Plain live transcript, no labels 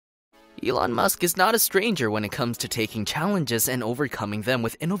Elon Musk is not a stranger when it comes to taking challenges and overcoming them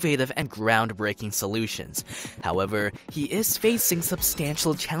with innovative and groundbreaking solutions. However, he is facing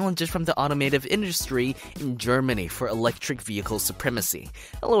substantial challenges from the automotive industry in Germany for electric vehicle supremacy.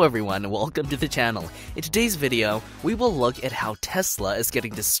 Hello everyone, welcome to the channel. In today's video, we will look at how Tesla is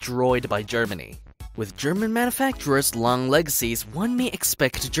getting destroyed by Germany. With German manufacturers' long legacies, one may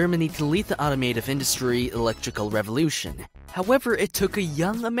expect Germany to lead the automotive industry electrical revolution. However, it took a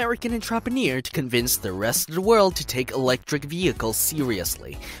young American entrepreneur to convince the rest of the world to take electric vehicles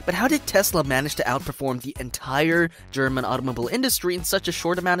seriously. But how did Tesla manage to outperform the entire German automobile industry in such a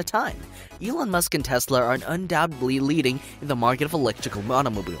short amount of time? Elon Musk and Tesla are undoubtedly leading in the market of electrical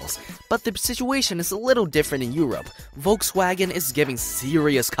automobiles. But the situation is a little different in Europe. Volkswagen is giving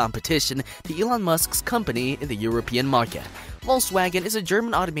serious competition to Elon Musk's company in the European market. Volkswagen is a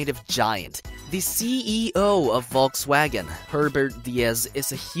German automotive giant. The CEO of Volkswagen, Herbert Diess,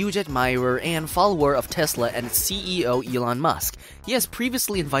 is a huge admirer and follower of Tesla and its CEO Elon Musk. He has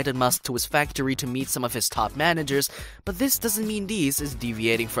previously invited Musk to his factory to meet some of his top managers, but this doesn't mean Diess is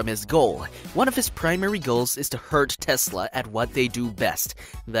deviating from his goal. One of his primary goals is to hurt Tesla at what they do best.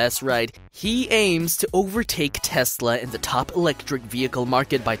 That's right, he aims to overtake Tesla in the top electric vehicle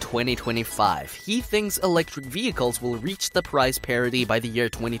market by 2025. He thinks electric vehicles will reach the price parity by the year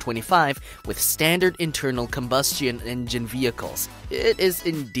 2025 with standard internal combustion engine vehicles. It is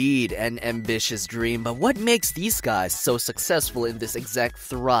indeed an ambitious dream, but what makes these guys so successful in this exact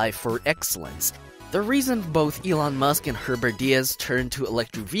thrive for excellence? The reason both Elon Musk and Herbert Diess turned to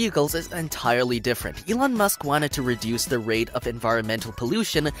electric vehicles is entirely different. Elon Musk wanted to reduce the rate of environmental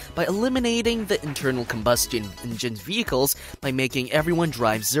pollution by eliminating the internal combustion engine vehicles by making everyone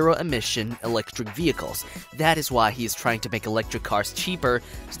drive zero-emission electric vehicles. That is why he is trying to make electric cars cheaper,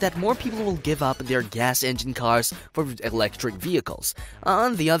 so that more people will give up their gas engine cars for electric vehicles.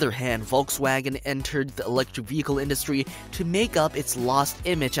 On the other hand, Volkswagen entered the electric vehicle industry to make up its lost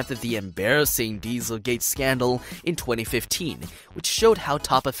image after the embarrassing Dieselgate scandal in 2015, which showed how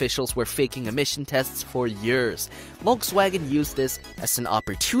top officials were faking emission tests for years. Volkswagen used this as an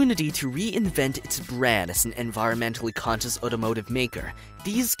opportunity to reinvent its brand as an environmentally conscious automotive maker.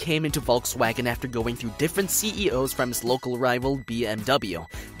 These came into Volkswagen after going through different CEOs from his local rival BMW.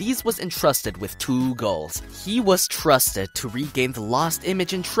 These was entrusted with two goals. He was trusted to regain the lost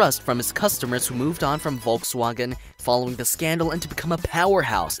image and trust from his customers who moved on from Volkswagen following the scandal and to become a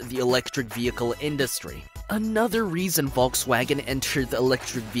powerhouse in the electric vehicle industry. Another reason Volkswagen entered the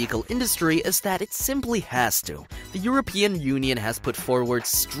electric vehicle industry is that it simply has to. The European Union has put forward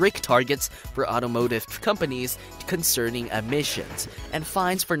strict targets for automotive companies concerning emissions, and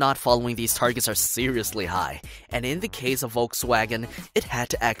fines for not following these targets are seriously high. And in the case of Volkswagen, it had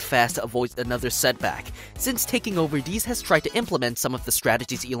to act fast to avoid another setback. Since taking over, Diess has tried to implement some of the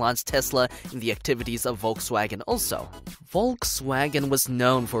strategies Elon's Tesla in the activities of Volkswagen also. Volkswagen was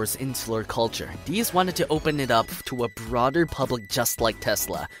known for its insular culture. Diess wanted to open it up to a broader public just like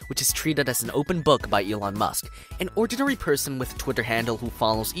Tesla, which is treated as an open book by Elon Musk. An ordinary person with a Twitter handle who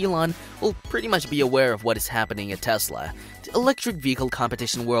follows Elon will pretty much be aware of what is happening at Tesla. The electric vehicle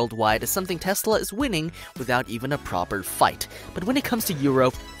competition worldwide is something Tesla is winning without even a proper fight. But when it comes to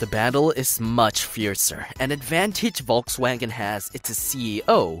Europe, the battle is much fiercer. An advantage Volkswagen has is its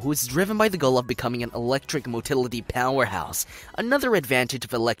CEO, who is driven by the goal of becoming an electric mobility powerhouse. Another advantage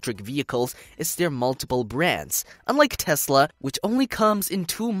of electric vehicles is their multiple brands. Unlike Tesla, which only comes in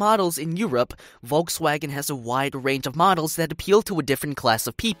 2 models in Europe, Volkswagen has a wide range of models that appeal to a different class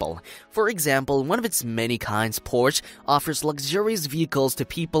of people. For example, one of its many kinds, Porsche, offers luxurious vehicles to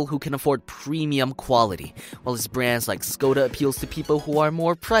people who can afford premium quality, while its brands like Skoda appeals to people who are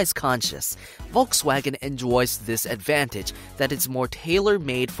more price conscious. Volkswagen enjoys this advantage that it's more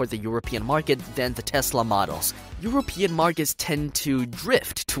tailor-made for the European market than the Tesla models. European markets tend to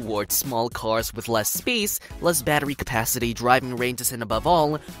drift towards small cars with less space, less battery capacity, driving ranges, and above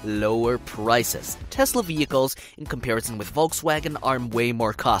all, lower prices. Tesla vehicles, in comparison with Volkswagen, are way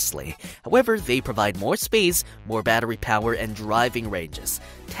more costly. However, they provide more space, more battery power, and driving ranges.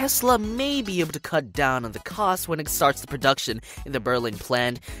 Tesla may be able to cut down on the cost when it starts the production in the Berlin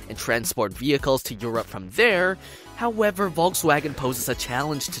plant and transport vehicles to Europe from there. However, Volkswagen poses a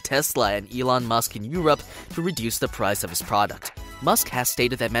challenge to Tesla and Elon Musk in Europe to reduce the price of his product. Musk has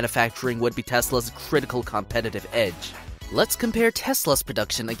stated that manufacturing would be Tesla's critical competitive edge. Let's compare Tesla's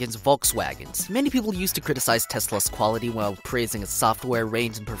production against Volkswagen's. Many people used to criticize Tesla's quality while praising its software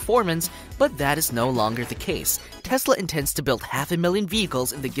range and performance, but that is no longer the case. Tesla intends to build 500,000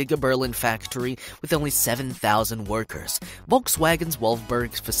 vehicles in the Giga Berlin factory with only 7,000 workers. Volkswagen's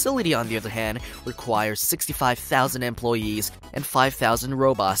Wolfsburg facility, on the other hand, requires 65,000 employees and 5,000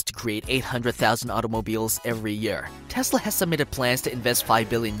 robots to create 800,000 automobiles every year. Tesla has submitted plans to invest 5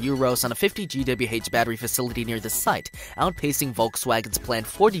 billion euros on a 50 GWh battery facility near the site, outpacing Volkswagen's planned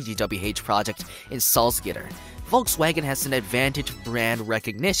 40 GWh project in Salzgitter. Volkswagen has an advantage of brand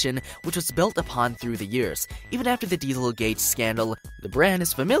recognition, which was built upon through the years. Even after the Dieselgate scandal, the brand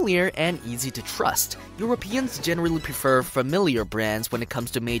is familiar and easy to trust. Europeans generally prefer familiar brands when it comes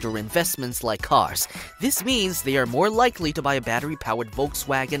to major investments like cars. This means they are more likely to buy a battery-powered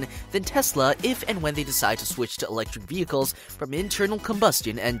Volkswagen than Tesla if and when they decide to switch to electric vehicles from internal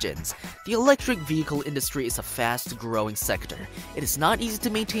combustion engines. The electric vehicle industry is a fast-growing sector. It is not easy to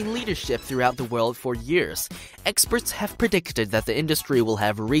maintain leadership throughout the world for years. Experts have predicted that the industry will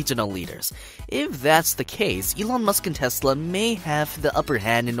have regional leaders. If that's the case, Elon Musk and Tesla may have the upper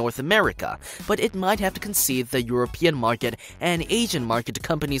hand in North America, but it might have to concede the European market and Asian market to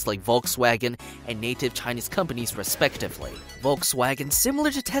companies like Volkswagen and native Chinese companies respectively. Volkswagen, similar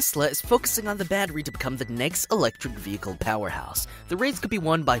to Tesla, is focusing on the battery to become the next electric vehicle powerhouse. The race could be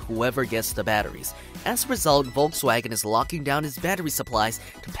won by whoever gets the batteries. As a result, Volkswagen is locking down its battery supplies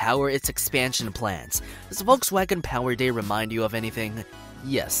to power its expansion plans. Does Volkswagen Power Day remind you of anything?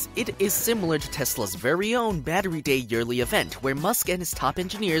 Yes, it is similar to Tesla's very own Battery Day yearly event, where Musk and his top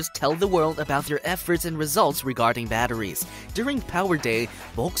engineers tell the world about their efforts and results regarding batteries. During Power Day,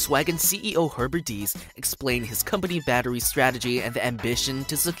 Volkswagen CEO Herbert Diess explained his company battery strategy and the ambition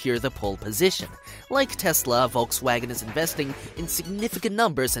to secure the pole position. Like Tesla, Volkswagen is investing in significant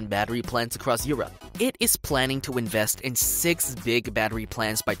numbers in battery plants across Europe. It is planning to invest in 6 big battery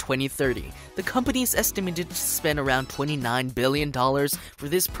plants by 2030. The company is estimated to spend around $29 billion for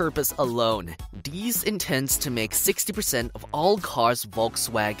this purpose alone. Diess intends to make 60% of all cars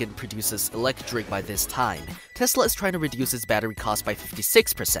Volkswagen produces electric by this time. Tesla is trying to reduce its battery cost by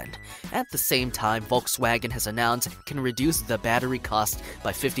 56%. At the same time, Volkswagen has announced it can reduce the battery cost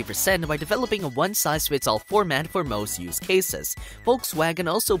by 50% by developing a one-size-fits-all format for most use cases. Volkswagen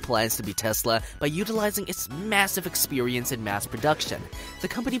also plans to beat Tesla by utilizing its massive experience in mass production. The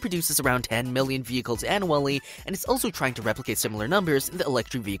company produces around 10 million vehicles annually and is also trying to replicate similar numbers in the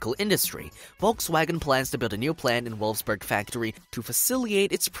electric vehicle industry. Volkswagen plans to build a new plant in Wolfsburg factory to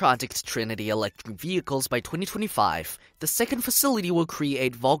facilitate its Project Trinity electric vehicles by 2025. The second facility will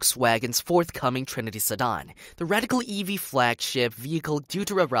create Volkswagen's forthcoming Trinity sedan, the radical EV flagship vehicle due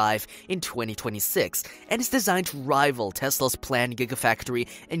to arrive in 2026, and is designed to rival Tesla's planned Gigafactory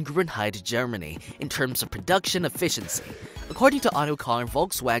in Grünheide, Germany, in terms of production efficiency. According to Autocar,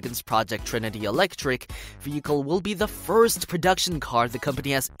 Volkswagen's Project Trinity electric vehicle will be the first production car the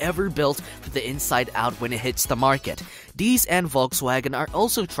company has ever built for the inside out when it hits the market. Diess and Volkswagen are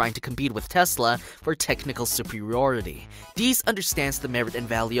also trying to compete with Tesla for technical superiority. Diess understands the merit and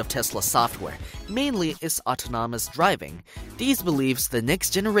value of Tesla software, mainly its autonomous driving. Diess believes the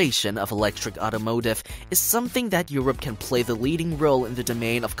next generation of electric automotive is something that Europe can play the leading role in the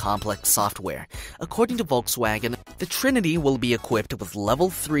domain of complex software. According to Volkswagen, the Trinity will be equipped with level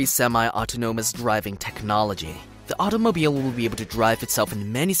 3 semi-autonomous driving technology. The automobile will be able to drive itself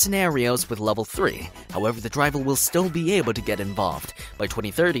in many scenarios with level 3. However, the driver will still be able to get involved. By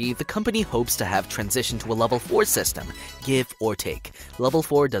 2030, the company hopes to have transitioned to a level 4 system, give or take. Level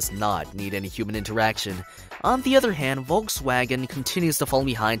 4 does not need any human interaction. On the other hand, Volkswagen continues to fall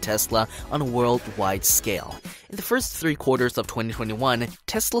behind Tesla on a worldwide scale. In the first 3 quarters of 2021,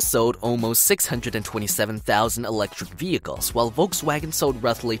 Tesla sold almost 627,000 electric vehicles, while Volkswagen sold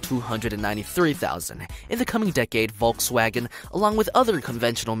roughly 293,000. In the coming decade, Volkswagen, along with other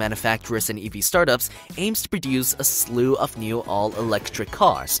conventional manufacturers and EV startups, aims to produce a slew of new all-electric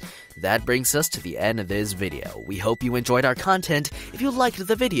cars. That brings us to the end of this video. We hope you enjoyed our content. If you liked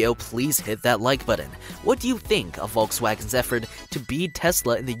the video, please hit that like button. What do you think of Volkswagen's effort to beat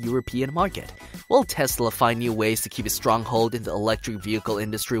Tesla in the European market? Will Tesla find new ways to keep its stronghold in the electric vehicle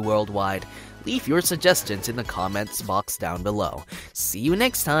industry worldwide? Leave your suggestions in the comments box down below. See you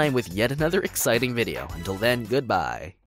next time with yet another exciting video. Until then, goodbye.